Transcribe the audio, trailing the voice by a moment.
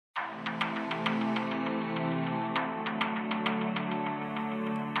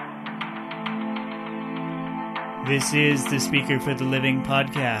This is the Speaker for the Living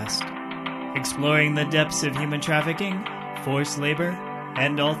podcast, exploring the depths of human trafficking, forced labor,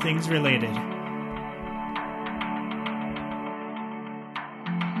 and all things related.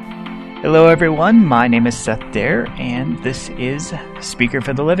 Hello everyone, my name is Seth Dare, and this is Speaker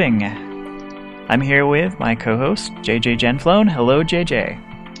for the Living. I'm here with my co-host, JJ Genflone. Hello,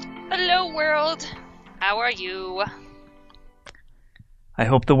 JJ. Hello world, how are you? I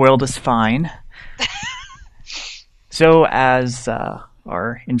hope the world is fine. So, as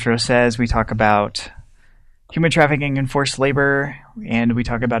our intro says, we talk about human trafficking and forced labor, and we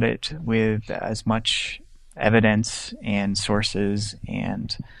talk about it with as much evidence and sources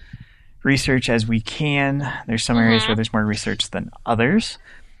and research as we can. There's some areas where there's more research than others.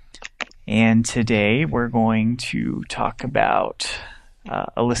 And today we're going to talk about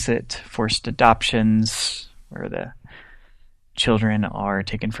illicit forced adoptions, where the children are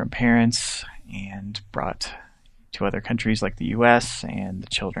taken from parents and brought to other countries like the U.S., and the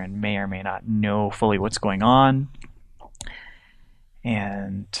children may or may not know fully what's going on.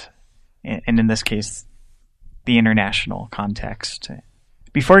 And in this case, the international context.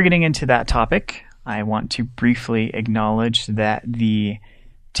 Before getting into that topic, I want to briefly acknowledge that the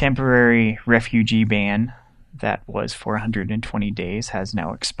temporary refugee ban that was for 120 days has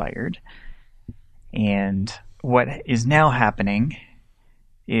now expired. And what is now happening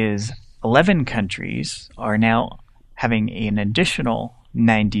is 11 countries are now having an additional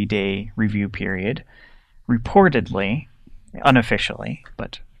 90-day review period, reportedly, unofficially,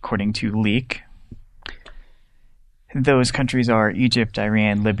 but according to Leak. Those countries are Egypt,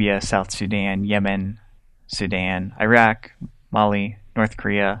 Iran, Libya, South Sudan, Yemen, Sudan, Iraq, Mali, North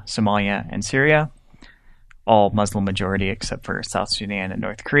Korea, Somalia, and Syria. All Muslim majority except for South Sudan and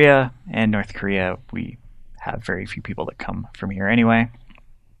North Korea. And North Korea, we have very few people that come from here anyway.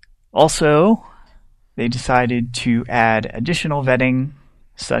 Also, they decided to add additional vetting,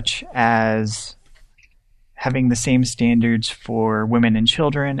 such as having the same standards for women and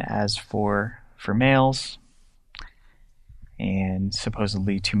children as for males, and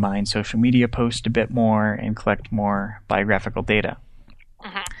supposedly to mine social media posts a bit more and collect more biographical data.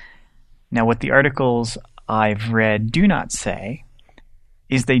 Now, what the articles I've read do not say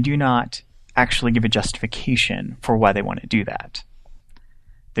is they do not actually give a justification for why they want to do that.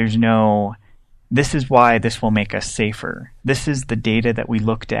 There's no, this is why this will make us safer. This is the data that we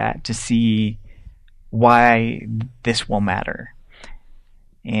looked at to see why this will matter.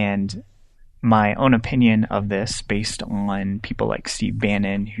 And my own opinion of this, based on people like Steve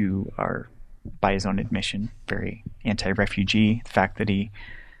Bannon, who are, by his own admission, very anti-refugee, the fact that he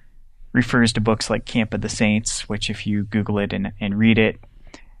refers to books like Camp of the Saints, which if you Google it and read it,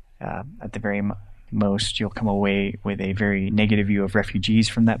 at the very most, you'll come away with a very negative view of refugees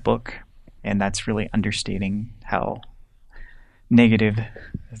from that book, and that's really understating how negative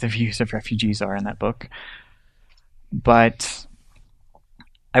the views of refugees are in that book. But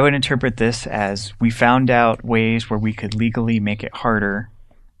I would interpret this as we found out ways where we could legally make it harder,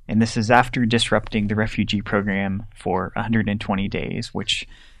 and this is after disrupting the refugee program for 120 days, which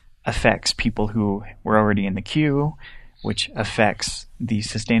affects people who were already in the queue, which affects the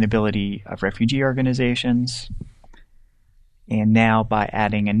sustainability of refugee organizations. And now by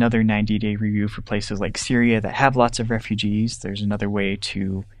adding another 90-day review for places like Syria that have lots of refugees, there's another way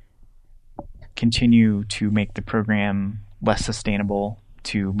to continue to make the program less sustainable,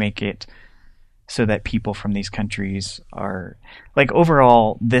 to make it so that people from these countries are, like,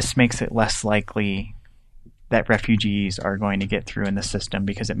 overall, this makes it less likely that refugees are going to get through in the system,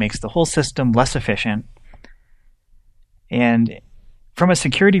 because it makes the whole system less efficient. And from a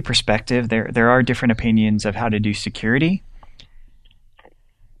security perspective, there are different opinions of how to do security.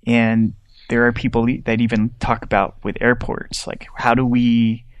 And there are people that even talk about with airports, like, how do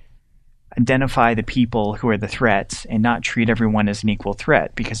we identify the people who are the threats and not treat everyone as an equal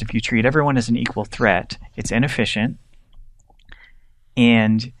threat? Because if you treat everyone as an equal threat, it's inefficient.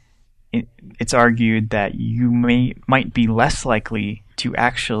 And it's argued that you might be less likely to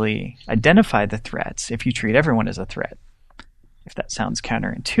actually identify the threats if you treat everyone as a threat. If that sounds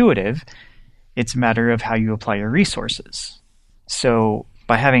counterintuitive, it's a matter of how you apply your resources. So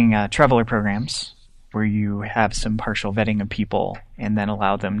by having traveler programs where you have some partial vetting of people and then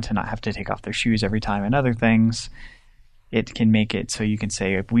allow them to not have to take off their shoes every time and other things, it can make it so you can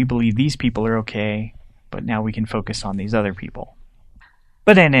say, if we believe these people are okay, but now we can focus on these other people.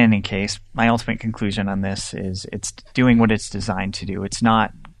 But in any case, my ultimate conclusion on this is it's doing what it's designed to do.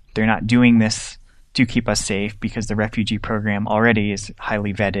 They're not doing this to keep us safe, because the refugee program already is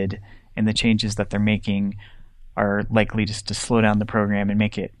highly vetted, and the changes that they're making are likely just to slow down the program and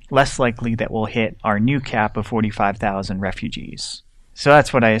make it less likely that we'll hit our new cap of 45,000 refugees. So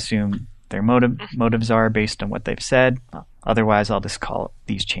that's what I assume their motives are based on what they've said. Otherwise, I'll just call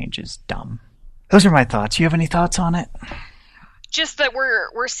these changes dumb. Those are my thoughts. You have any thoughts on it? Just that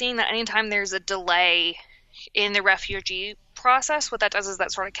we're seeing that anytime there's a delay in the refugee process, what that does is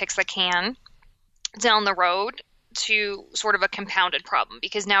that sort of kicks the can down the road to sort of a compounded problem,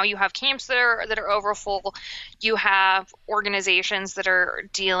 because now you have camps that are overfull, you have organizations that are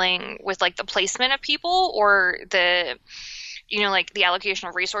dealing with like the placement of people or the like the allocation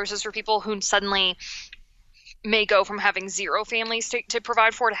of resources for people who suddenly may go from having 0 families to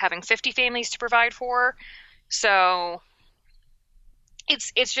provide for to having 50 families to provide for. So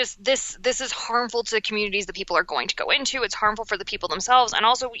it's just this is harmful to the communities that people are going to go into. It's harmful for the people themselves. And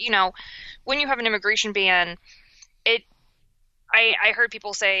also, when you have an immigration ban, I heard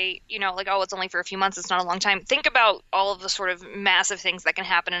people say, like, oh, it's only for a few months. It's not a long time. Think about all of the sort of massive things that can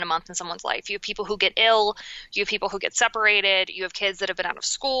happen in a month in someone's life. You have people who get ill. You have people who get separated. You have kids that have been out of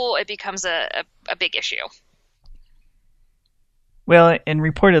school. It becomes a big issue. Well, and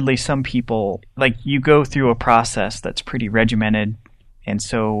reportedly some people, like, you go through a process that's pretty regimented. And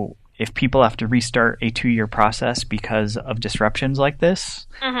so if people have to restart a 2-year process because of disruptions like this,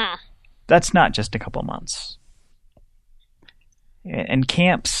 that's not just a couple months. And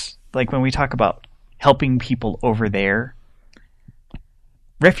camps, like when we talk about helping people over there,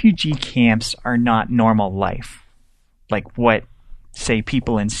 refugee camps are not normal life. Like what, say,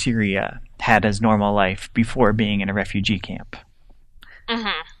 people in Syria had as normal life before being in a refugee camp.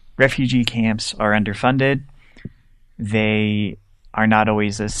 Refugee camps are underfunded. They are not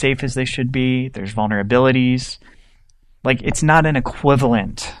always as safe as they should be. There's vulnerabilities. Like, it's not an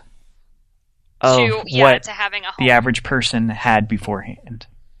equivalent of to having a home. The average person had beforehand.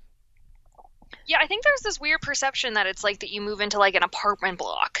 Yeah, I think there's this weird perception that it's like that you move into like an apartment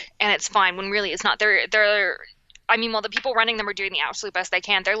block and it's fine, when really it's not. While the people running them are doing the absolute best they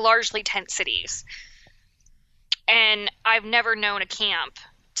can, they're largely tent cities. And I've never known a camp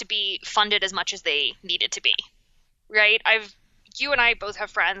to be funded as much as they need it to be. Right? You and I both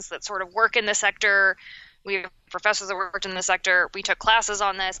have friends that sort of work in the sector. We have professors that worked in the sector. We took classes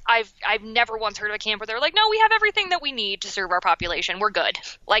on this. I've never once heard of a camp where they're like, no, we have everything that we need to serve our population. We're good.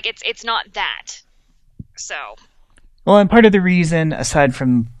 Like, it's not that. So. Well, and part of the reason, aside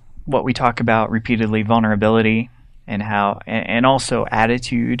from what we talk about repeatedly, vulnerability and and also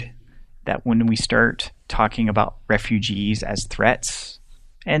attitude, that when we start talking about refugees as threats,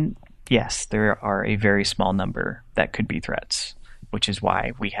 and yes, there are a very small number that could be threats, which is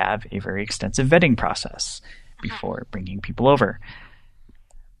why we have a very extensive vetting process before bringing people over.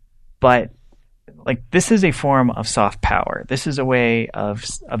 But like, this is a form of soft power. This is a way of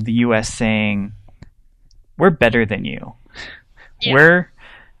the U.S. saying, we're better than you. Yeah.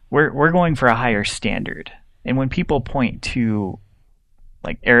 We're going for a higher standard. And when people point to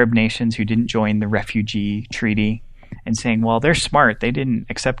like Arab nations who didn't join the refugee treaty and saying, well, they're smart, they didn't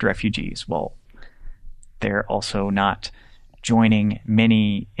accept refugees. Well, they're also not joining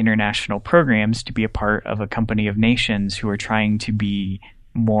many international programs to be a part of a company of nations who are trying to be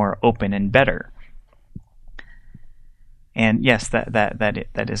more open and better. And yes,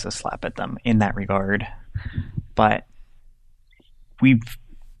 that is a slap at them in that regard. But we've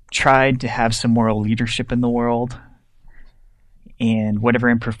tried to have some moral leadership in the world, and whatever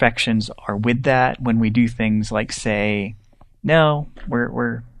imperfections are with that, when we do things like say, no,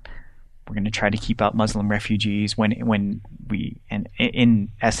 we're going to try to keep out Muslim refugees, when we, and in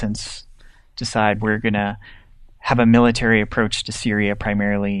essence, decide we're going to have a military approach to Syria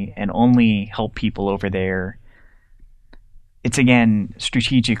primarily and only help people over there, it's again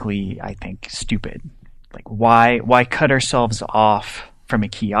strategically, I think, stupid. Like, why cut ourselves off from a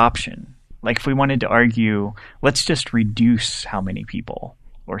key option? Like, if we wanted to argue, let's just reduce how many people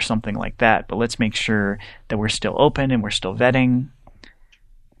or something like that, but let's make sure that we're still open and we're still vetting.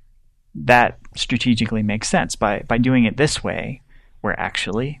 That strategically makes sense. By doing it this way, we're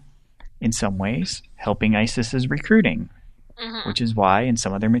actually, in some ways, helping ISIS's recruiting, which is why in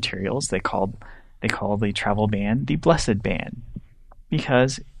some of their materials they call the travel ban the blessed ban,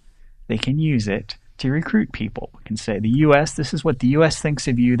 because they can use it to recruit people. We can say, the U.S., this is what the U.S. thinks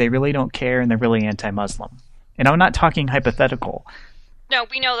of you. They really don't care, and they're really anti-Muslim. And I'm not talking hypothetical. No,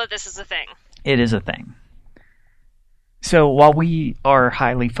 we know that this is a thing. It is a thing. So while we are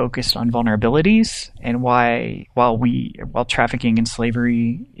highly focused on vulnerabilities, and while trafficking and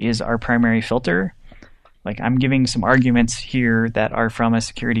slavery is our primary filter, like, I'm giving some arguments here that are from a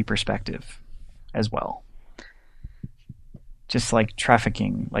security perspective as well. Just like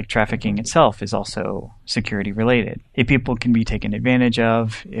trafficking itself is also security related. If people can be taken advantage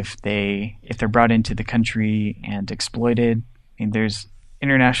of, if they're brought into the country and exploited, I mean, there's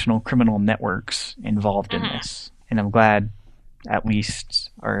international criminal networks involved in this. And I'm glad at least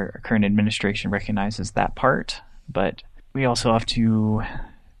our current administration recognizes that part. But we also have to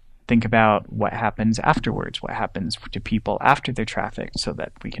think about what happens afterwards, what happens to people after they're trafficked, so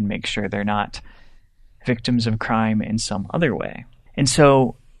that we can make sure they're not victims of crime in some other way. And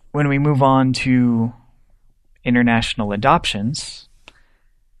so when we move on to international adoptions,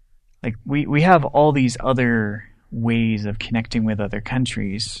 like we have all these other ways of connecting with other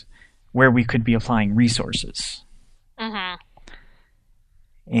countries where we could be applying resources. Mm-hmm.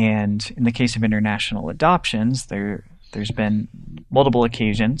 And in the case of international adoptions, there's been multiple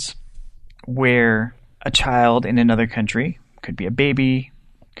occasions where a child in another country, could be a baby,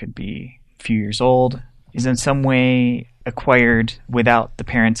 could be a few years old, is in some way acquired without the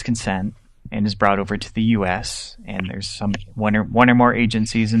parents' consent and is brought over to the U.S. and there's one or more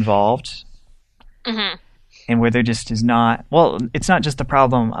agencies involved. Mm-hmm. And where there just is not, well, it's not just the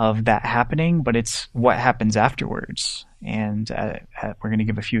problem of that happening, but it's what happens afterwards. And we're going to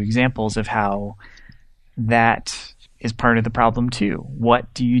give a few examples of how that is part of the problem too.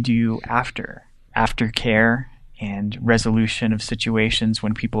 What do you do after care and resolution of situations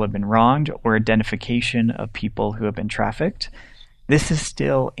when people have been wronged, or identification of people who have been trafficked? This is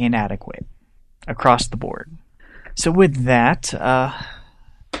still inadequate across the board. So with that,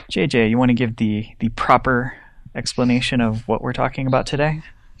 JJ, you want to give the proper explanation of what we're talking about today?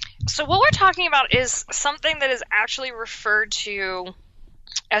 So what we're talking about is something that is actually referred to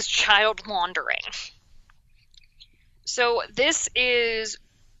as child laundering. So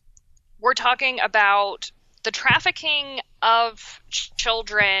we're talking about the trafficking of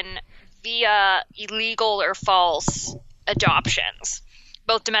children via illegal or false adoptions,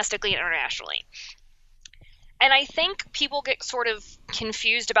 both domestically and internationally. And I think people get sort of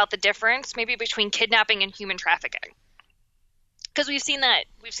confused about the difference maybe between kidnapping and human trafficking. Because we've seen that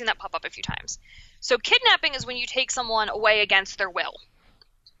pop up a few times. So kidnapping is when you take someone away against their will.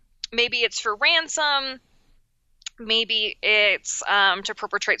 Maybe it's for ransom, maybe it's to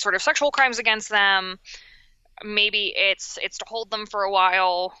perpetrate sort of sexual crimes against them. Maybe it's to hold them for a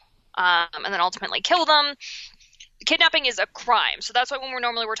while and then ultimately kill them. Kidnapping is a crime, so that's why when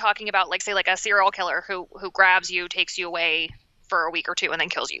we're talking about like a serial killer who grabs you, takes you away for a week or two, and then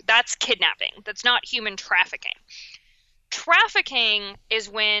kills you. That's kidnapping. That's not human trafficking. Trafficking is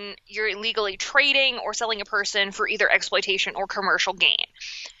when you're illegally trading or selling a person for either exploitation or commercial gain.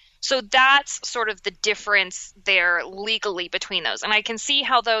 So that's sort of the difference there legally between those, and I can see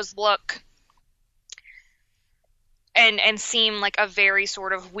how those look and seem like a very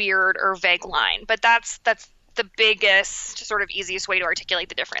sort of weird or vague line, but that's the biggest sort of easiest way to articulate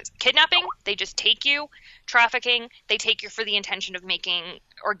the difference. Kidnapping, they just take you. Trafficking, they take you for the intention of making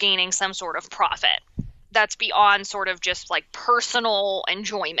or gaining some sort of profit. That's beyond sort of just like personal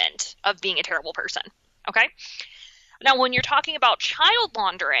enjoyment of being a terrible person. Okay? Now, when you're talking about child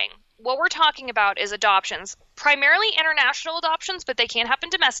laundering, what we're talking about is adoptions, primarily international adoptions, but they can happen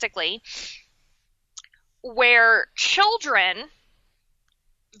domestically, where children,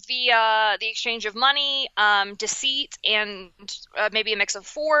 via the exchange of money, deceit, and maybe a mix of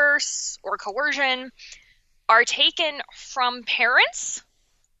force or coercion, are taken from parents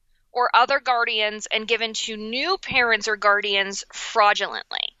or other guardians and given to new parents or guardians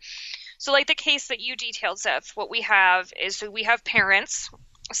fraudulently. So like the case that you detailed, Seth, what we have is we have parents,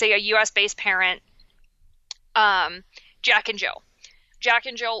 say a U.S.-based parent, Jack and Jill. Jack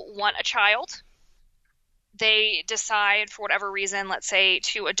and Jill want a child. They decide, for whatever reason, let's say,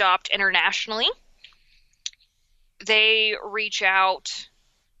 to adopt internationally. They reach out,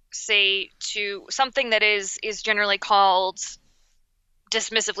 say, to something that is generally called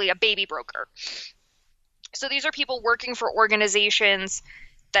dismissively a baby broker. So these are people working for organizations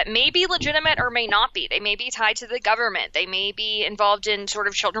that may be legitimate or may not be. They may be tied to the government. They may be involved in sort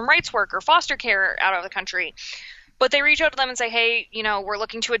of children's rights work or foster care out of the country. But they reach out to them and say, hey, we're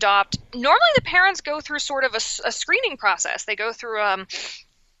looking to adopt. Normally the parents go through sort of a screening process. They go through,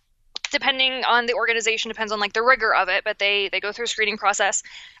 depending on the organization, depends on like the rigor of it, but they go through a screening process,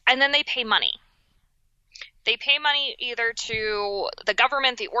 and then they pay money. They pay money either to the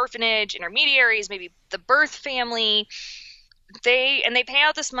government, the orphanage, intermediaries, maybe the birth family. They pay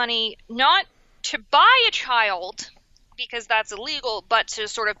out this money not to buy a child, because that's illegal, but to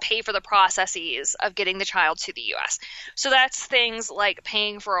sort of pay for the processes of getting the child to the U.S. So that's things like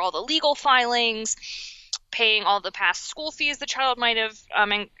paying for all the legal filings, paying all the past school fees the child might have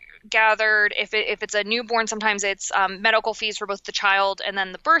gathered. If it's a newborn, sometimes it's medical fees for both the child and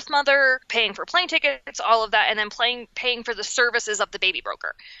then the birth mother, paying for plane tickets, all of that, and then paying for the services of the baby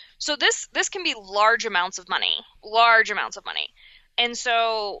broker. So this can be large amounts of money. And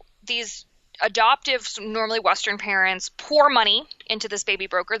so these adoptive, normally Western parents, pour money into this baby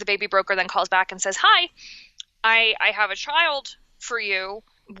broker. The baby broker then calls back and says, "Hi, I have a child for you.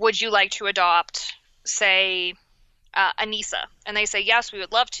 Would you like to adopt, say, Anissa?" And they say, "Yes, we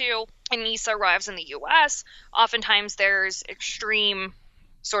would love to." Anissa arrives in the U.S. Oftentimes there's extreme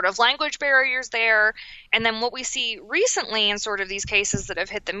sort of language barriers there. And then what we see recently in sort of these cases that have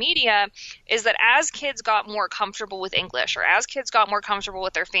hit the media is that as kids got more comfortable with English, or as kids got more comfortable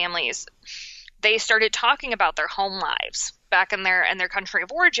with their families, they started talking about their home lives back in their country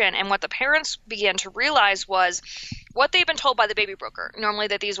of origin. And what the parents began to realize was what they've been told by the baby broker, normally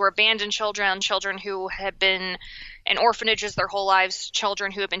that these were abandoned children who had been in orphanages their whole lives,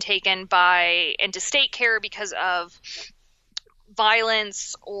 children who have been taken into state care because of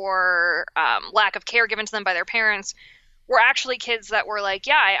violence or lack of care given to them by their parents, were actually kids that were like,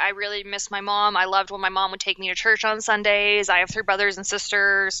 yeah, I really miss my mom. I loved when my mom would take me to church on Sundays. I have 3 brothers and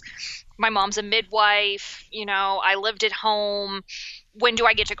sisters. My mom's a midwife. I lived at home. When do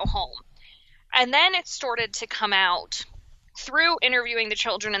I get to go home? And then it started to come out through interviewing the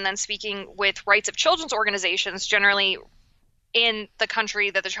children and then speaking with rights of children's organizations, generally in the country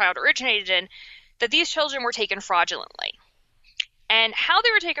that the child originated in, that these children were taken fraudulently. And how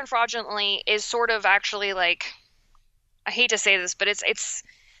they were taken fraudulently is sort of actually like, I hate to say this, but this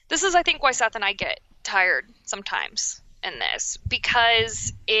is, I think, why Seth and I get tired sometimes in this,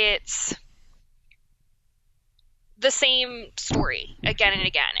 because it's the same story again and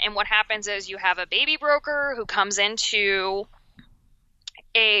again. And what happens is you have a baby broker who comes into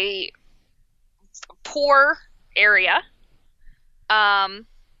a poor area,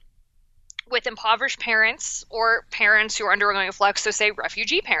 with impoverished parents or parents who are undergoing a flux, so say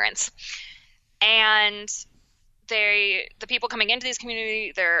refugee parents. And the people coming into these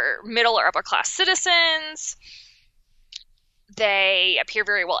communities, they're middle or upper class citizens. They appear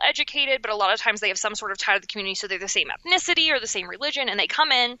very well educated, but a lot of times they have some sort of tie to the community, so they're the same ethnicity or the same religion, and they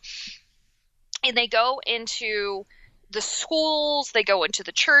come in and they go into the schools, they go into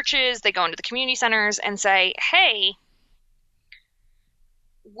the churches, they go into the community centers and say, hey,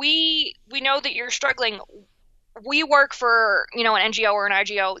 we know that you're struggling. We work for, an NGO or an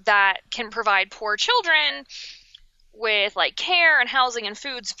IGO that can provide poor children with like care and housing and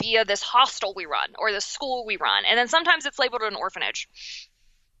foods via this hostel we run or this school we run. And then sometimes it's labeled an orphanage,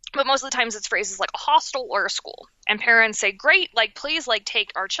 but most of the times it's phrases like a hostel or a school. And parents say, great, please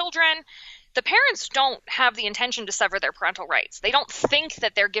take our children. The parents don't have the intention to sever their parental rights. They don't think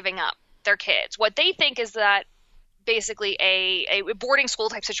that they're giving up their kids. What they think is that basically a boarding school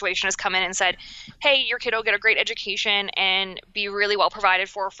type situation has come in and said, hey, your kid will get a great education and be really well provided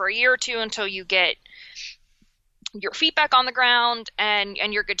for a year or two until you get your feet back on the ground and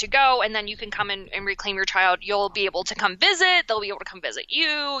you're good to go. And then you can come in and reclaim your child. You'll be able to come visit. They'll be able to come visit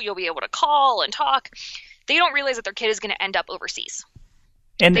you. You'll be able to call and talk. They don't realize that their kid is going to end up overseas.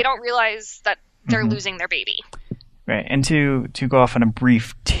 And they don't realize that they're losing their baby. Right. And to go off on a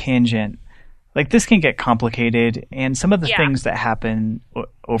brief tangent, this can get complicated, and some of the things that happen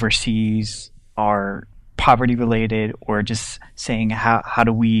overseas are poverty related, or just saying how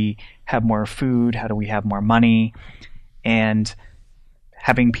do we have more food, how do we have more money, and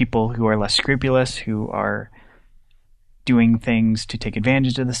having people who are less scrupulous, who are doing things to take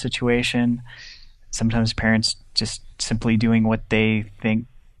advantage of the situation. Sometimes parents just simply doing what they think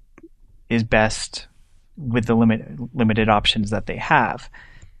is best with the limited options that they have.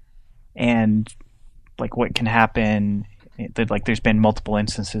 And what can happen, there's been multiple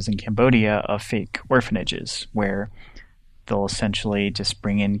instances in Cambodia of fake orphanages where they'll essentially just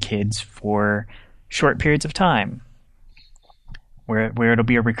bring in kids for short periods of time, where it'll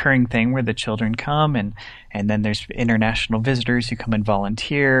be a recurring thing where the children come and then there's international visitors who come and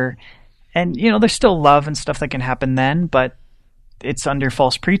volunteer. And, there's still love and stuff that can happen then, but it's under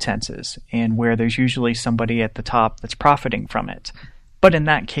false pretenses, and where there's usually somebody at the top that's profiting from it. But in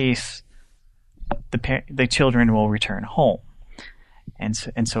that case, the children will return home, and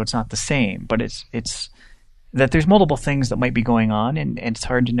so it's not the same. But it's that there's multiple things that might be going on, and it's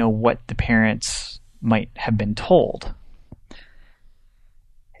hard to know what the parents might have been told.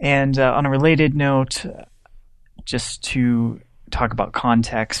 And on a related note, just to talk about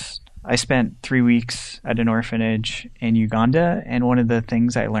context, I spent 3 weeks at an orphanage in Uganda, and one of the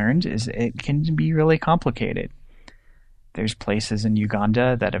things I learned is it can be really complicated. There's places in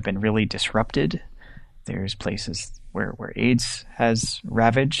Uganda that have been really disrupted. There's places where AIDS has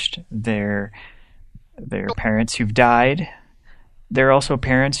ravaged. There are parents who've died. There are also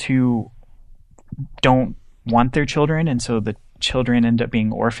parents who don't want their children, and so the children end up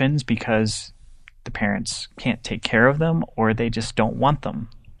being orphans because the parents can't take care of them, or they just don't want them.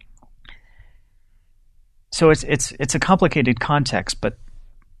 So it's a complicated context, but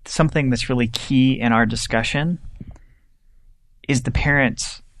something that's really key in our discussion is the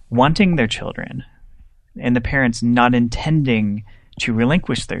parents wanting their children and the parents not intending to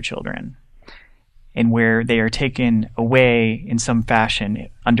relinquish their children, and where they are taken away in some fashion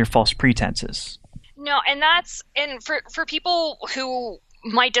under false pretenses. No, and for people who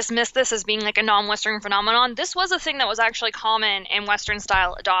might dismiss this as being like a non-Western phenomenon, this was a thing that was actually common in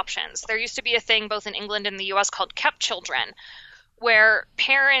Western-style adoptions. There used to be a thing both in England and the U.S. called kept children, where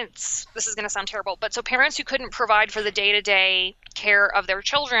parents, this is going to sound terrible, but so parents who couldn't provide for the day-to-day care of their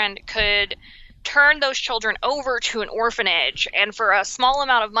children could turn those children over to an orphanage, and for a small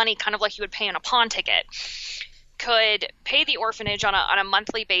amount of money, kind of like you would pay on a pawn ticket, could pay the orphanage on a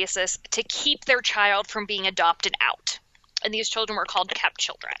monthly basis to keep their child from being adopted out. And these children were called kept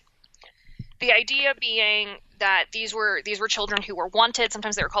children. The idea being that these were children who were wanted.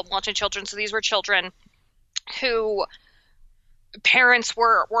 Sometimes they were called wanted children. So these were children who parents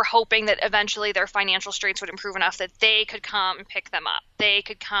were hoping that eventually their financial straits would improve enough that they could come pick them up. They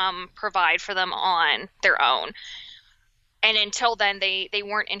could come provide for them on their own. And until then, they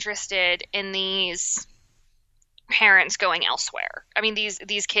weren't interested in these parents going elsewhere. I mean,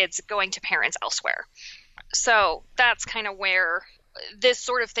 these kids going to parents elsewhere. So that's kind of where this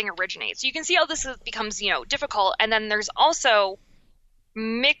sort of thing originates. You can see how this becomes, difficult. And then there's also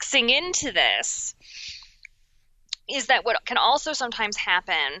mixing into this is that what can also sometimes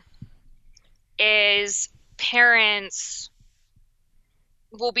happen is parents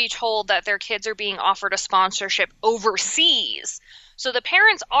will be told that their kids are being offered a sponsorship overseas. So the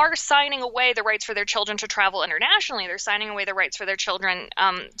parents are signing away the rights for their children to travel internationally. They're signing away the rights for their children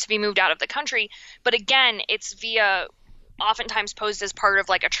to be moved out of the country. But again, it's oftentimes posed as part of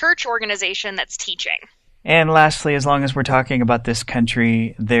like a church organization that's teaching. And lastly, as long as we're talking about this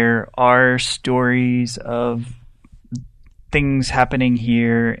country, there are stories of things happening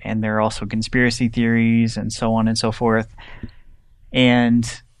here, and there are also conspiracy theories and so on and so forth.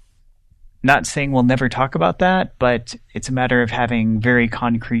 And not saying we'll never talk about that, but it's a matter of having very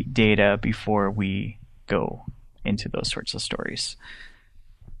concrete data before we go into those sorts of stories.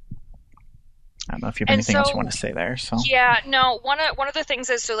 I don't know if you have anything else you want to say there. So yeah, no. One of the things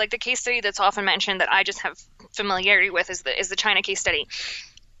is, so like the case study that's often mentioned that I just have familiarity with is the China case study.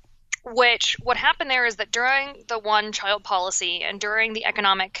 Which what happened there is that during the one-child policy and during the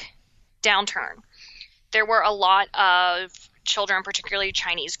economic downturn, there were a lot of children, particularly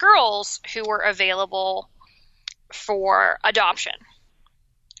Chinese girls, who were available for adoption.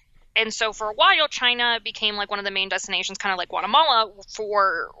 And so for a while, China became like one of the main destinations, kind of like Guatemala,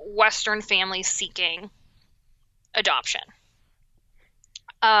 for Western families seeking adoption.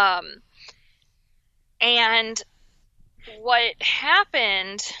 And what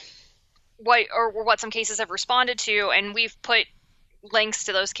happened, what some cases have responded to, and we've put links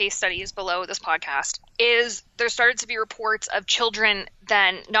to those case studies below this podcast, is there started to be reports of children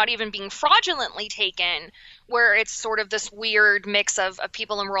then not even being fraudulently taken, where it's sort of this weird mix of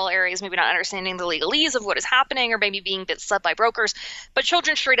people in rural areas maybe not understanding the legalese of what is happening or maybe being misled by brokers, but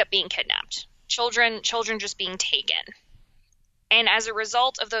children straight up being kidnapped. Children just being taken. And as a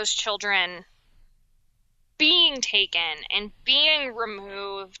result of those children being taken and being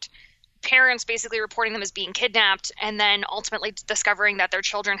removed, parents basically reporting them as being kidnapped and then ultimately discovering that their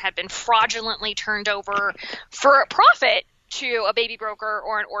children had been fraudulently turned over for a profit to a baby broker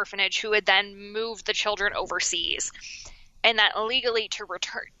or an orphanage who had then moved the children overseas. And that legally to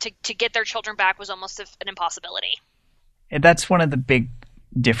return to get their children back was almost an impossibility. And that's one of the big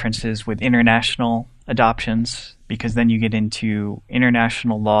differences with international adoptions, because then you get into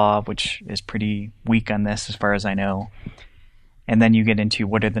international law, which is pretty weak on this as far as I know. And then you get into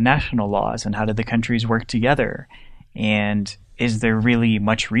what are the national laws and how do the countries work together? And is there really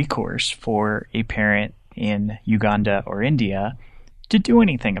much recourse for a parent in Uganda or India to do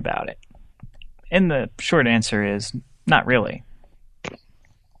anything about it? And the short answer is not really.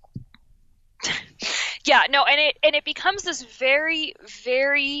 Yeah, no, and it becomes this very,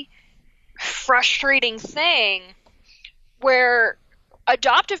 very frustrating thing where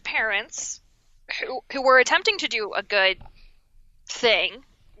adoptive parents who were attempting to do a good thing,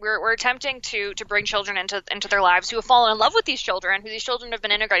 we're attempting to bring children into their lives, who have fallen in love with these children, who these children have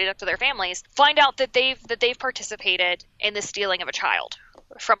been integrated up to their families, find out that they've participated in the stealing of a child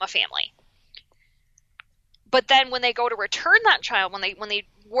from a family. But then when they go to return that child, when they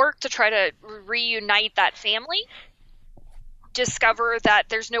work to try to reunite that family, discover that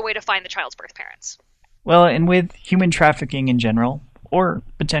there's no way to find the child's birth parents. Well, and with human trafficking in general, or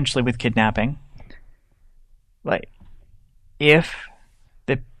potentially with kidnapping, like, if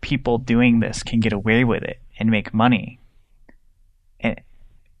the people doing this can get away with it and make money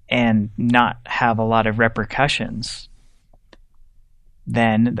and not have a lot of repercussions,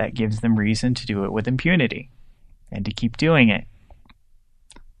 then that gives them reason to do it with impunity and to keep doing it.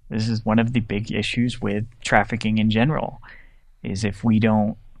 This is one of the big issues with trafficking in general, is if we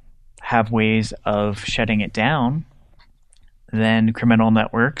don't have ways of shutting it down, then criminal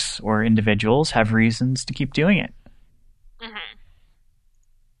networks or individuals have reasons to keep doing it. Mm-hmm.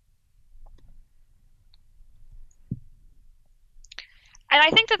 And I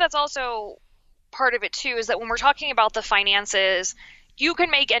think that that's also part of it too, is that when we're talking about the finances, you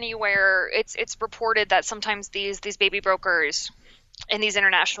can make anywhere. It's reported that sometimes these baby brokers and these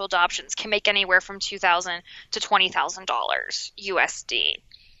international adoptions can make anywhere from $2,000 to $20,000 USD.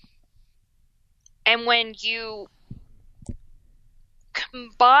 And when you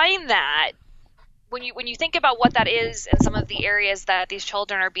combine that, when you think about what that is in some of the areas that these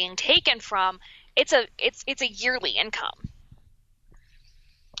children are being taken from, it's a yearly income.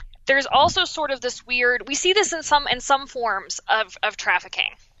 There's also sort of this weird, we see this in some forms of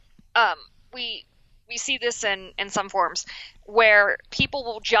trafficking. We see this in some forms where people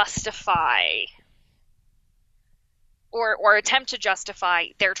will justify or attempt to justify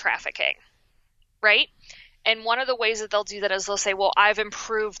their trafficking, right? And one of the ways that they'll do that is they'll say, well, I've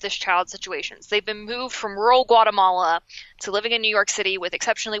improved this child's situations. They've been moved from rural Guatemala to living in New York City with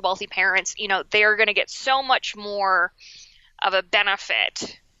exceptionally wealthy parents. You know, they're going to get so much more of a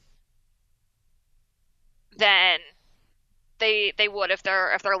benefit than they would if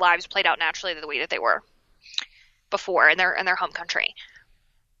their lives played out naturally the way that they were before in their home country.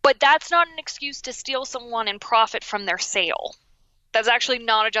 But that's not an excuse to steal someone and profit from their sale. That's actually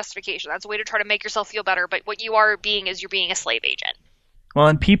not a justification. That's a way to try to make yourself feel better. But what you are being is you're being a slave agent. Well,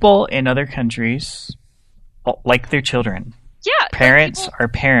 and people in other countries like their children. Yeah, parents are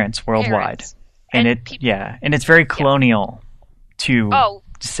parents worldwide, and it's very colonial to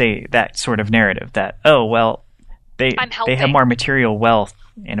say that sort of narrative that they have more material wealth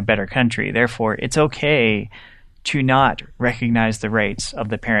in a better country, therefore it's okay to not recognize the rights of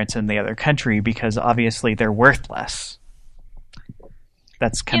the parents in the other country because obviously they're worth less.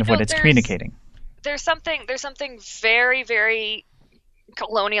 That's kind of what it's communicating. There's something very, very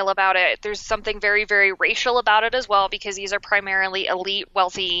colonial about it. There's something very, very racial about it as well, because these are primarily elite,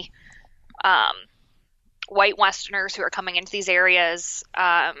 wealthy, white Westerners who are coming into these areas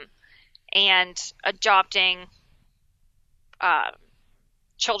and adopting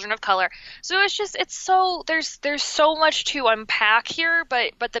children of color. So there's so much to unpack here,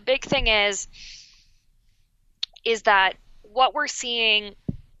 but the big thing is that what we're seeing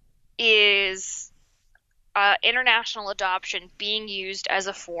is international adoption being used as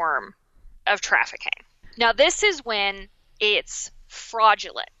a form of trafficking. Now, this is when it's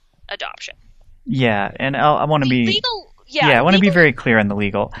fraudulent adoption. Yeah, and I want to be legal. I want to be very clear on the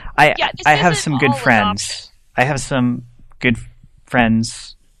legal. I have some good friends. Adoption. I have some good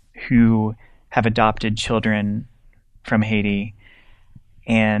friends who have adopted children from Haiti,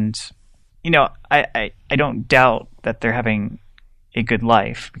 and I don't doubt that they're having a good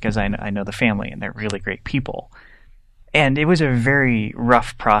life because I know the family and they're really great people. And it was a very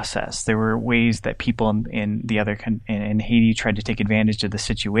rough process. There were ways that people in Haiti tried to take advantage of the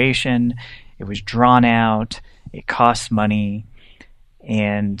situation. It was drawn out. It costs money.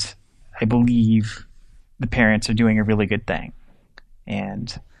 And I believe the parents are doing a really good thing.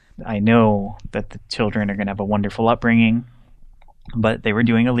 And I know that the children are going to have a wonderful upbringing, but they were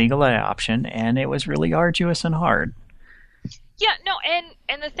doing a legal adoption, and it was really arduous and hard. Yeah, no,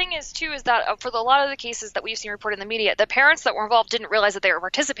 and the thing is, too, is that for a lot of the cases that we've seen reported in the media, the parents that were involved didn't realize that they were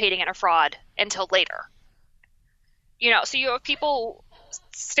participating in a fraud until later. So you have people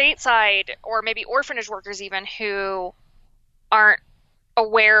stateside, or maybe orphanage workers even, who aren't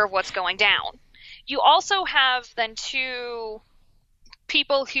aware of what's going down. You also have then two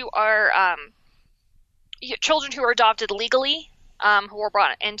people who are children who are adopted legally, who were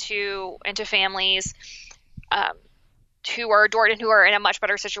brought into families, who are adored and who are in a much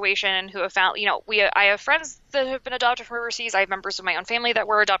better situation, who have found, I have friends that have been adopted from overseas. I have members of my own family that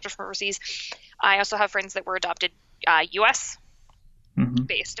were adopted from overseas. I also have friends that were adopted U.S.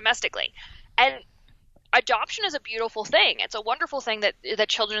 based domestically. And adoption is a beautiful thing. It's a wonderful thing that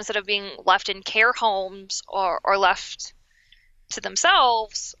children, instead of being left in care homes or left to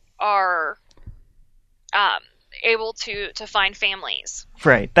themselves, are able to find families.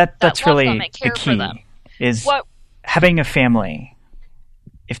 Right. That's really the key. Is having a family.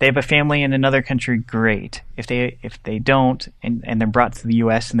 If they have a family in another country, great. If they don't, and they're brought to the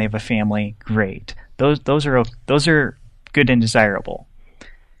U.S. and they have a family, great. Those are good and desirable.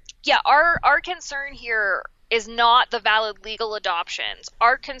 Yeah, our concern here is not the valid legal adoptions.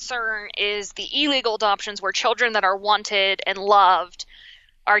 Our concern is the illegal adoptions where children that are wanted and loved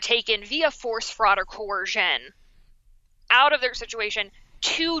are taken via force, fraud, or coercion out of their situation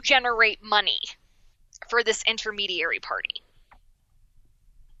to generate money for this intermediary party.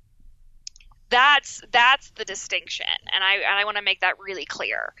 That's the distinction, and I want to make that really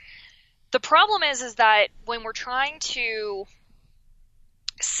clear. The problem is that when we're trying to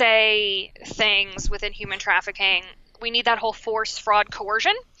say things within human trafficking, we need that whole force, fraud,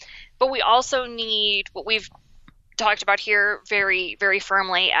 coercion, but we also need what we've talked about here very, very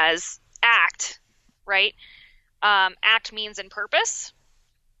firmly as act, right? Act means in purpose.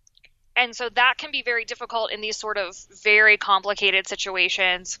 And so that can be very difficult in these sort of very complicated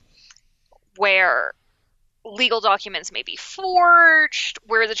situations where legal documents may be forged,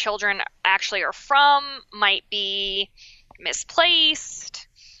 where the children actually are from might be misplaced.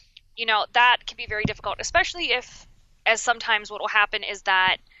 That can be very difficult, especially if, as sometimes what will happen is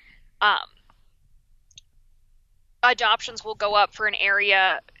that adoptions will go up for an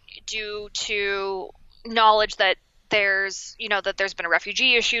area due to knowledge that there's been a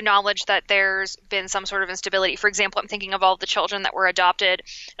refugee issue, knowledge that there's been some sort of instability. For example, I'm thinking of all the children that were adopted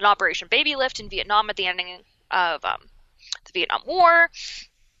in Operation Baby Lift in Vietnam at the ending of the Vietnam War.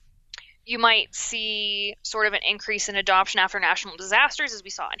 You might see sort of an increase in adoption after national disasters, as we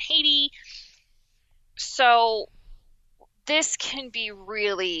saw in Haiti. So this can be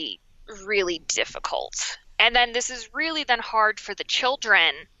really, really difficult. And then this is really then hard for the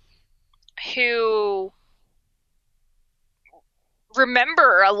children who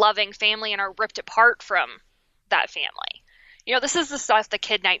remember a loving family and are ripped apart from that family. This is the stuff that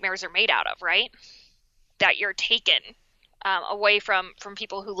kid nightmares are made out of, right? That you're taken away from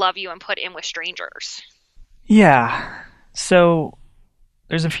people who love you and put in with strangers. Yeah. So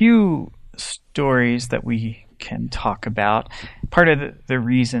there's a few stories that we can talk about. Part of the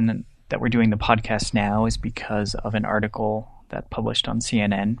reason that we're doing the podcast now is because of an article that published on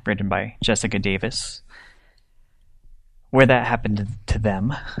CNN written by Jessica Davis, where that happened to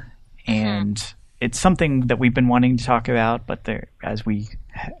them. And it's something that we've been wanting to talk about, but as we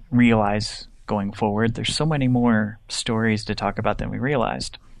realize going forward, there's so many more stories to talk about than we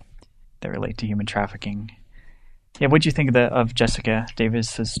realized that relate to human trafficking. Yeah, what'd you think of Jessica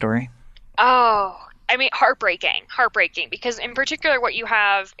Davis's story? Oh, I mean, heartbreaking, because in particular what you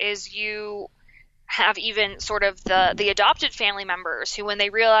have is you have even sort of the adopted family members who, when they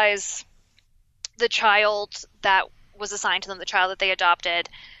realize the child that was assigned to them, the child that they adopted,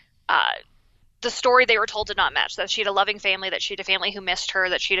 the story they were told did not match, that she had a loving family, that she had a family who missed her,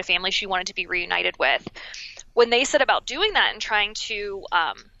 that she had a family she wanted to be reunited with. When they set about doing that and trying to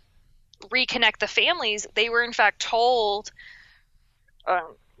reconnect the families, they were in fact told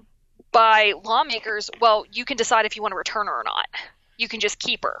by lawmakers, well, you can decide if you want to return her or not. You can just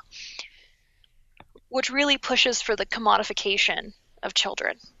keep her. Which really pushes for the commodification of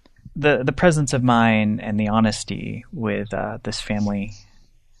children. The presence of mind and the honesty with this family,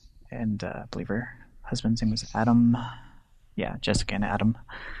 and I believe her husband's name was Adam. Yeah, Jessica and Adam.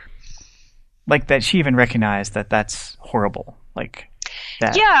 Like that, she even recognized that that's horrible. Like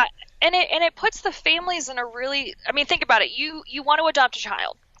that. Yeah, and it puts the families in a really. I mean, think about it. You want to adopt a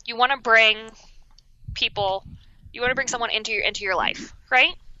child. You want to bring people. You want to bring someone into your life,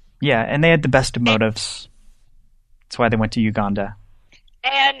 right? Yeah, and they had the best of motives. That's why they went to Uganda.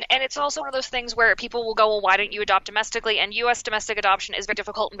 And it's also one of those things where people will go, well, why don't you adopt domestically? And U.S. domestic adoption is very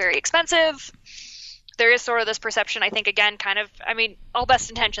difficult and very expensive. There is sort of this perception, I think, again, kind of, I mean, all best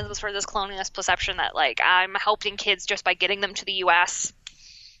intentions was for this colonialist perception that, like, I'm helping kids just by getting them to the U.S.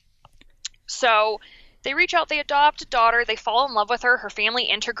 So they reach out, they adopt a daughter, they fall in love with her, her family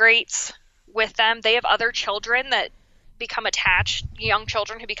integrates with them. They have other children that become attached, young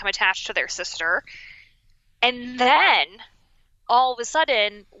children who become attached to their sister. And then all of a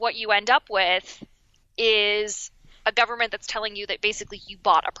sudden, what you end up with is a government that's telling you that basically you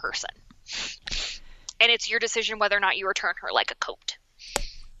bought a person. And it's your decision whether or not you return her like a coat.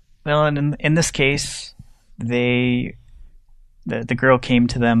 Well, and in this case, the girl came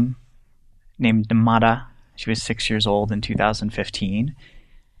to them named Namada. She was 6 years old in 2015.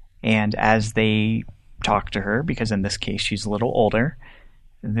 And as they talked to her, because in this case she's a little older,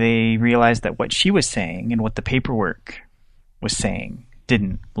 they realized that what she was saying and what the paperwork was saying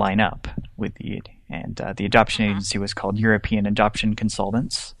didn't line up with the And the adoption agency was called European Adoption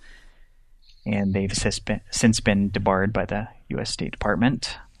Consultants. And they've since been debarred by the U.S. State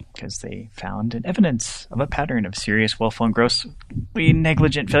Department because they found an evidence of a pattern of serious, willful, and grossly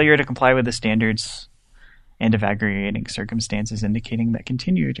negligent failure to comply with the standards and of aggregating circumstances indicating that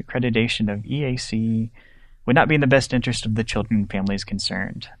continued accreditation of EAC would not be in the best interest of the children and families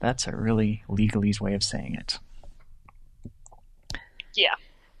concerned. That's a really legalese way of saying it. Yeah.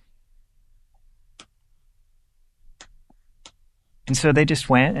 And so they just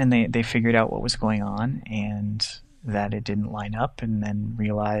went and they figured out what was going on and that it didn't line up, and then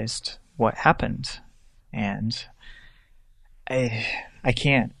realized what happened. And I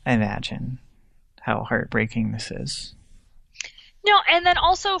can't imagine how heartbreaking this is. No, and then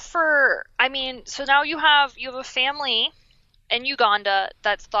also so now you have a family in Uganda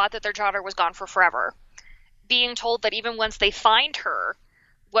that thought that their daughter was gone for forever, being told that even once they find her,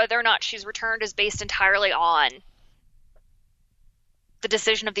 whether or not she's returned is based entirely on the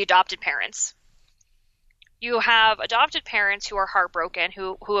decision of the adopted parents. You have adopted parents who are heartbroken,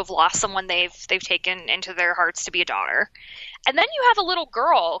 who have lost someone they've taken into their hearts to be a daughter. And then you have a little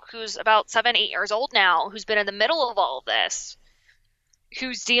girl who's about 7, 8 years old now, who's been in the middle of all of this,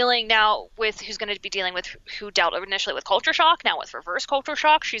 who's going to be dealing with, who dealt initially with culture shock, now with reverse culture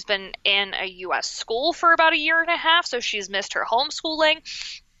shock. She's been in a U.S. school for about 1.5 years, so she's missed her homeschooling.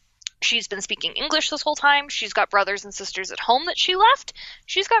 She's been speaking English this whole time. She's got brothers and sisters at home that she left.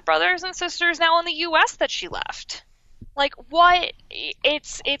 She's got brothers and sisters now in the U.S. that she left. Like, what?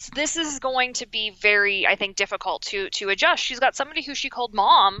 This is going to be very, I think, difficult to adjust. She's got somebody who she called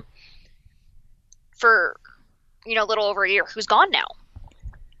mom for, a little over a year, who's gone now.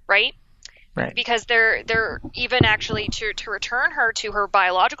 Right? Right. Because they're even actually to return her to her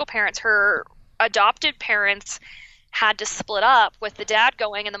biological parents, her adopted parents had to split up with the dad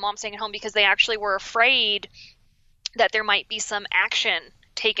going and the mom staying at home because they actually were afraid that there might be some action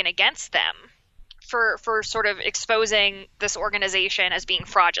taken against them for sort of exposing this organization as being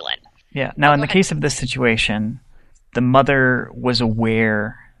fraudulent. Yeah. Now, in the case of this situation, the mother was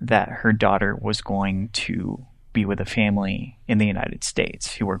aware that her daughter was going to be with a family in the United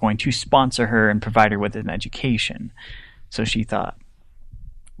States who were going to sponsor her and provide her with an education. So she thought,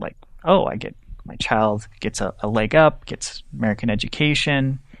 like, oh, my child gets a leg up, gets American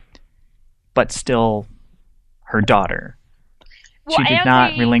education, but still her daughter. Well, she did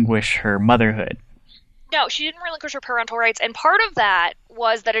not relinquish her motherhood. No, she didn't relinquish her parental rights, and part of that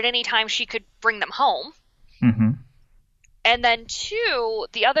was that at any time she could bring them home. Mm-hmm. And then two,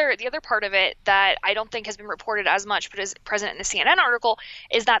 the other part of it that I don't think has been reported as much, but is present in the CNN article,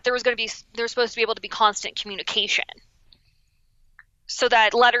 is that there was supposed to be able to be constant communication, so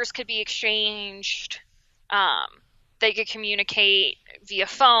that letters could be exchanged, they could communicate via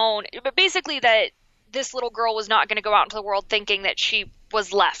phone, but basically that this little girl was not going to go out into the world thinking that she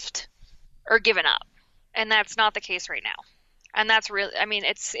was left or given up, and that's not the case right now. And that's really,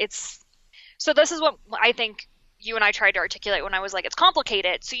 it's so this is what I think you and I tried to articulate when I was like, it's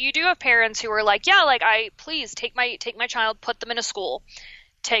complicated. So you do have parents who are like, yeah, like, please take my child, put them in a school,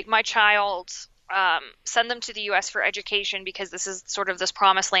 take my child, send them to the U.S. for education because this is sort of this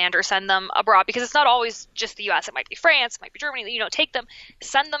promised land, or send them abroad because it's not always just the U.S. It might be France, it might be Germany, take them,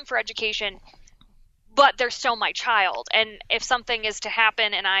 send them for education, but they're still my child. And if something is to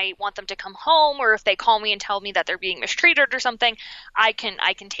happen and I want them to come home, or if they call me and tell me that they're being mistreated or something, I can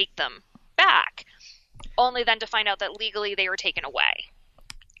take them back. Only then to find out that legally they were taken away.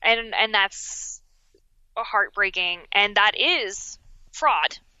 And that's heartbreaking. And that is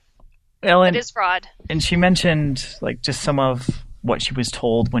fraud. Well, it is fraud. And she mentioned like just some of what she was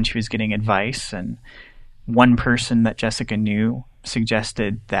told when she was getting advice. And one person that Jessica knew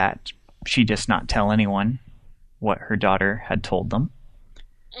suggested that she just not tell anyone what her daughter had told them.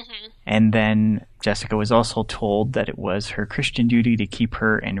 Mm-hmm. And then Jessica was also told that it was her Christian duty to keep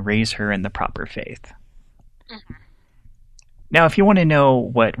her and raise her in the proper faith. Mm-hmm. Now, if you want to know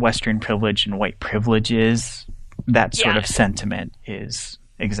what Western privilege and white privilege is, that sort of sentiment is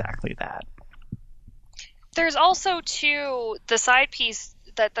exactly that. There's also, too, the side piece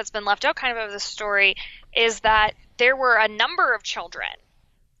that's been left out kind of the story is that there were a number of children,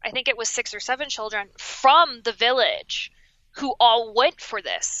 I think it was 6 or 7 children, from the village who all went for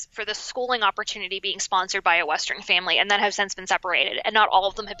this schooling opportunity being sponsored by a Western family and then have since been separated, and not all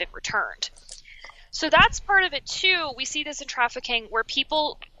of them have been returned. So that's part of it too. We see this in trafficking where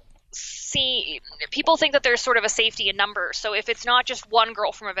people think that there's sort of a safety in numbers. So if it's not just one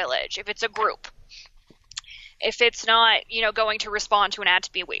girl from a village, if it's a group, if it's not, going to respond to an ad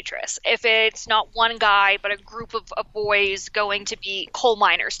to be a waitress, if it's not one guy but a group of boys going to be coal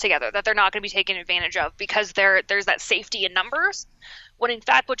miners together that they're not going to be taken advantage of because there's that safety in numbers, when in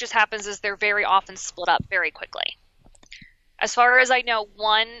fact what just happens is they're very often split up very quickly. As far as I know,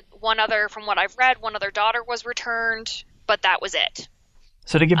 one other, from what I've read, one other daughter was returned, but that was it.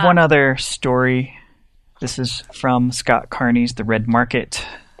 So to give one other story, this is from Scott Carney's The Red Market.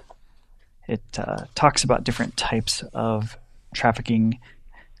 It talks about different types of trafficking,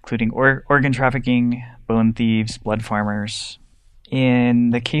 including organ trafficking, bone thieves, blood farmers.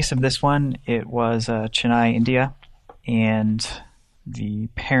 In the case of this one, it was Chennai, India, and the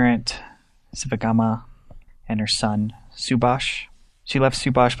parent, Sivagama, and her son, Subhash. She left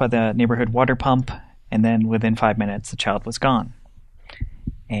Subhash by the neighborhood water pump, and then within 5 minutes, the child was gone.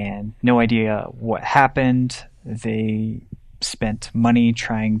 And no idea what happened. They spent money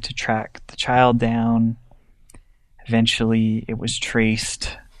trying to track the child down. Eventually, it was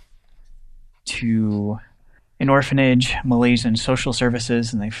traced to an orphanage, Malaysian Social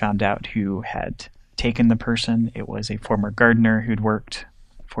Services, and they found out who had taken the person. It was a former gardener who'd worked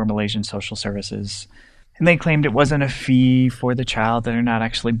for Malaysian Social Services. And they claimed it wasn't a fee for the child, that they're not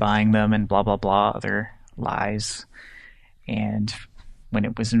actually buying them, and blah, blah, blah, other lies. And when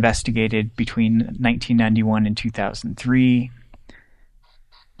it was investigated between 1991 and 2003,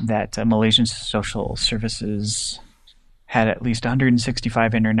 that Malaysian Social Services had at least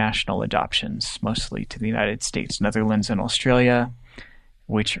 165 international adoptions, mostly to the United States, Netherlands, and Australia,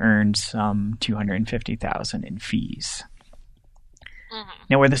 which earned some $250,000 in fees. Mm-hmm.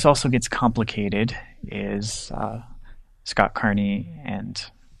 Now, where this also gets complicated is Scott Carney and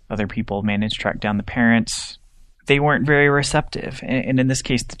other people managed to track down the parents. They weren't very receptive, and in this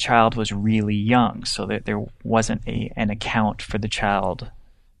case, the child was really young, so that there wasn't an account for the child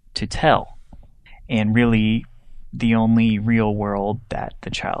to tell. And really, the only real world that the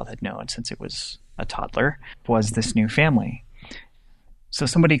child had known since it was a toddler was this new family. So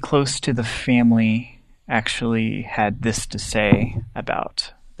somebody close to the family actually had this to say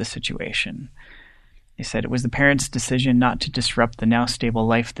about the situation. They said it was the parents' decision not to disrupt the now stable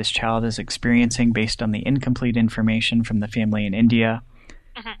life this child is experiencing based on the incomplete information from the family in India.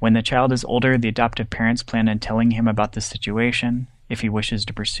 Mm-hmm. When the child is older, the adoptive parents plan on telling him about the situation. If he wishes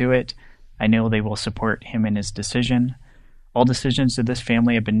to pursue it, I know they will support him in his decision. All decisions of this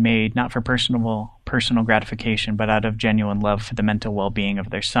family have been made not for personal gratification, but out of genuine love for the mental well-being of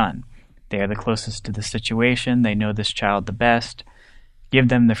their son. They are the closest to the situation. They know this child the best. Give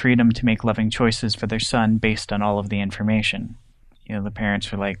them the freedom to make loving choices for their son based on all of the information. The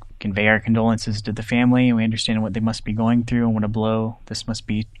parents were like, convey our condolences to the family. We understand what they must be going through and what a blow this must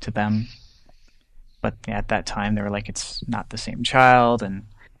be to them. But at that time, they were like, it's not the same child.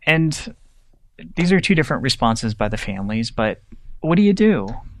 And these are two different responses by the families, but what do you do?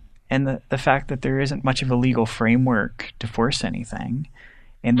 And the fact that there isn't much of a legal framework to force anything,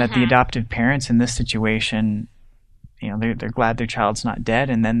 and that the adoptive parents in this situation, they're glad their child's not dead,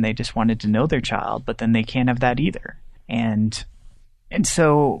 and then they just wanted to know their child, but then they can't have that either. And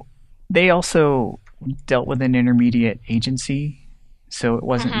so they also dealt with an intermediate agency. So it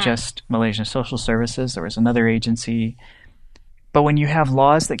wasn't just Malaysian Social Services. There was another agency. But when you have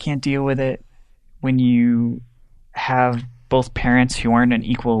laws that can't deal with it, when you have both parents who aren't on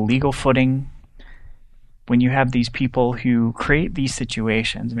equal legal footing, when you have these people who create these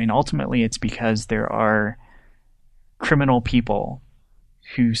situations, ultimately it's because there are criminal people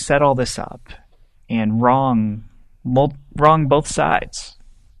who set all this up and wrong both sides.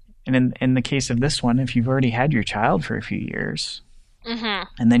 And in the case of this one, if you've already had your child for a few years,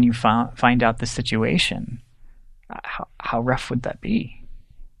 and then you find out the situation, how rough would that be?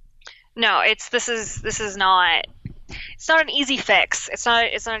 No, this is not. It's not an easy fix. It's not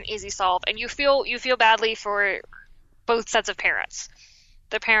an easy solve, and you feel badly for both sets of parents.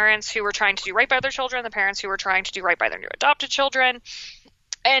 The parents who were trying to do right by their children, the parents who were trying to do right by their new adopted children,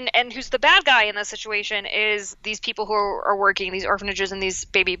 and who's the bad guy in this situation is these people who are working, these orphanages and these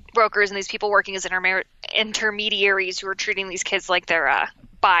baby brokers and these people working as intermediaries who are treating these kids like their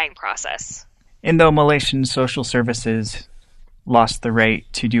buying process. And though Malaysian Social Services lost the right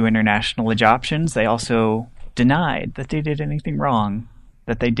to do international adoptions, they also denied that they did anything wrong,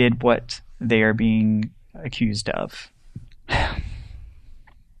 that they did what they are being accused of.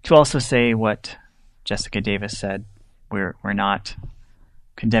 To also say what Jessica Davis said, we're not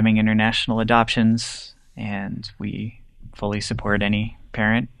condemning international adoptions, and we fully support any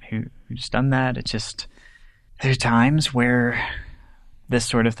parent who's done that. It's just there are times where this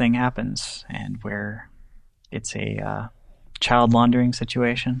sort of thing happens, and where it's a child laundering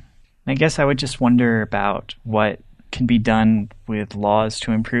situation. I guess I would just wonder about what can be done with laws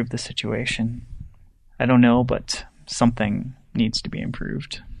to improve the situation. I don't know, but something needs to be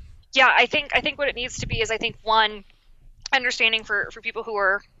improved. Yeah, I think what it needs to be is, I think, one, understanding for people who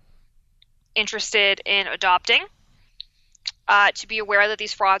are interested in adopting, to be aware that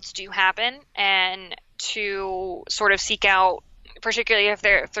these frauds do happen, and to sort of seek out, particularly if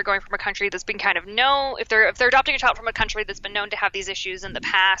they're going from a country that's been kind of known, if they're adopting a child from a country that's been known to have these issues in the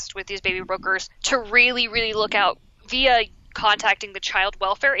past with these baby brokers, to really, really look out via contacting the child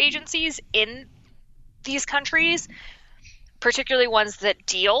welfare agencies in these countries, particularly ones that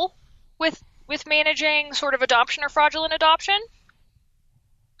deal with managing sort of adoption or fraudulent adoption.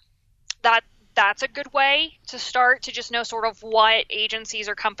 That's a good way to start, to just know sort of what agencies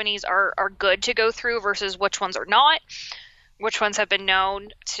or companies are good to go through versus which ones are not, which ones have been known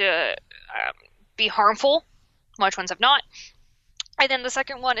to be harmful, which ones have not. And then the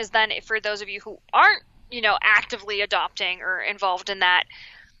second one is then, for those of you who aren't, actively adopting or involved in that,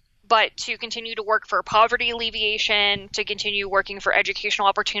 but to continue to work for poverty alleviation, to continue working for educational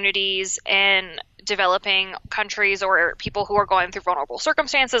opportunities in developing countries or people who are going through vulnerable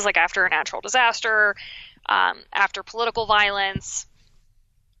circumstances, like after a natural disaster, after political violence,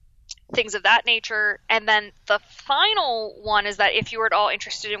 things of that nature. And then the final one is that if you are at all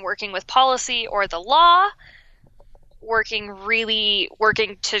interested in working with policy or the law, working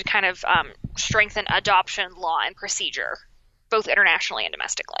to kind of strengthen adoption law and procedure, both internationally and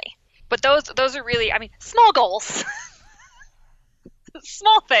domestically. But those are really, small goals.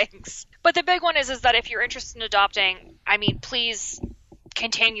 Small things. But the big one is that if you're interested in adopting, please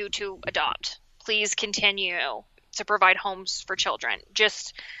continue to adopt. Please continue to provide homes for children.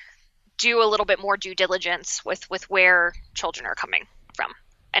 Just do a little bit more due diligence with where children are coming from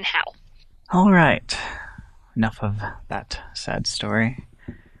and how. All right. Enough of that sad story.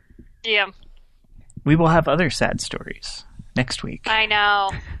 Yeah. We will have other sad stories next week. I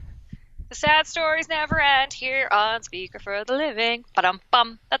know. The sad stories never end here on Speaker for the Living.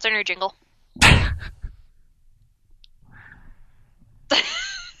 Ba-dum-bum. That's our new jingle.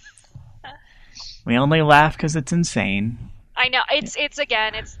 We only laugh because it's insane. I know. It's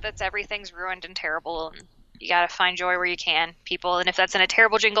everything's ruined and terrible, and you gotta find joy where you can, people. And if that's in a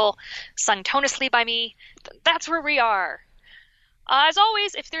terrible jingle sung tonelessly by me, that's where we are. As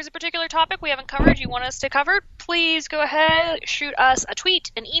always, if there's a particular topic we haven't covered you want us to cover, please go ahead, shoot us a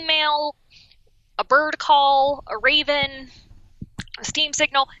tweet, an email, a bird call, a raven, a Steam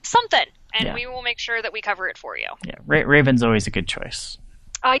signal, something, and we will make sure that we cover it for you. Yeah, raven's always a good choice.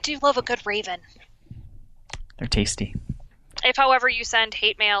 I do love a good raven. They're tasty. If, however, you send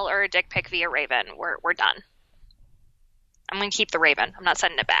hate mail or a dick pic via raven, we're done. I'm going to keep the raven. I'm not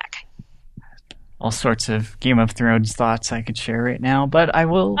sending it back. All sorts of Game of Thrones thoughts I could share right now, but I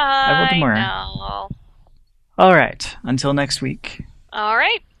will tomorrow. I know. All right. Until next week. All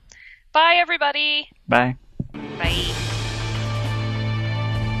right. Bye, everybody. Bye. Bye.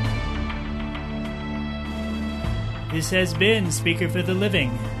 This has been Speaker for the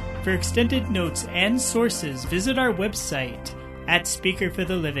Living. For extended notes and sources, visit our website at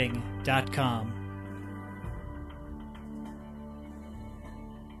speakerfortheliving.com.